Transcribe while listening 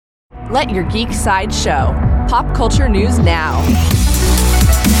Let your geek side show. Pop culture news now.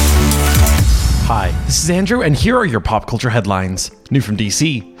 Hi, this is Andrew, and here are your pop culture headlines. New from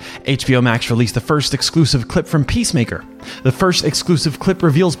DC, HBO Max released the first exclusive clip from Peacemaker. The first exclusive clip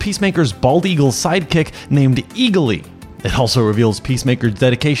reveals Peacemaker's bald eagle sidekick named Eagly. It also reveals Peacemaker's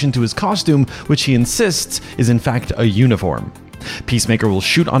dedication to his costume, which he insists is in fact a uniform. Peacemaker will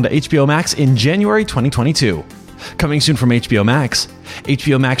shoot onto HBO Max in January 2022. Coming soon from HBO Max,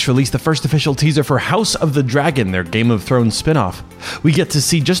 HBO Max released the first official teaser for House of the Dragon, their Game of Thrones spin-off. We get to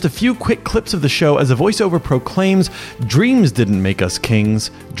see just a few quick clips of the show as a voiceover proclaims, "Dreams didn't make us kings,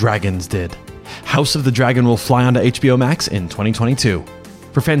 dragons did." House of the Dragon will fly onto HBO Max in 2022.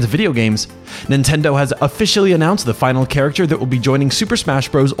 For fans of video games, Nintendo has officially announced the final character that will be joining Super Smash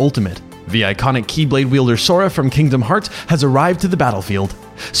Bros. Ultimate. The iconic Keyblade wielder Sora from Kingdom Hearts has arrived to the battlefield.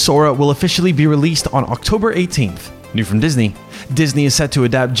 Sora will officially be released on October 18th. New from Disney, Disney is set to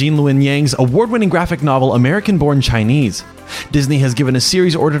adapt Gene Luen Yang's award-winning graphic novel American-Born Chinese. Disney has given a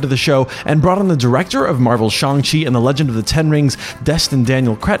series order to the show and brought on the director of Marvel's Shang-Chi and the Legend of the Ten Rings, Destin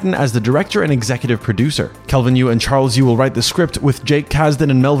Daniel Cretton, as the director and executive producer. Kelvin Yu and Charles Yu will write the script, with Jake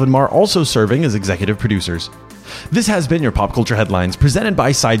Kasdan and Melvin Marr also serving as executive producers. This has been your Pop Culture Headlines, presented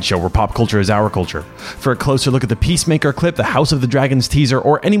by Sideshow, where pop culture is our culture. For a closer look at the Peacemaker clip, the House of the Dragons teaser,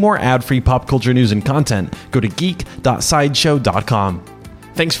 or any more ad-free pop culture news and content, go to geek.sideshow.com.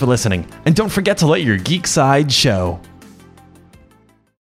 Thanks for listening, and don't forget to let your geek side show.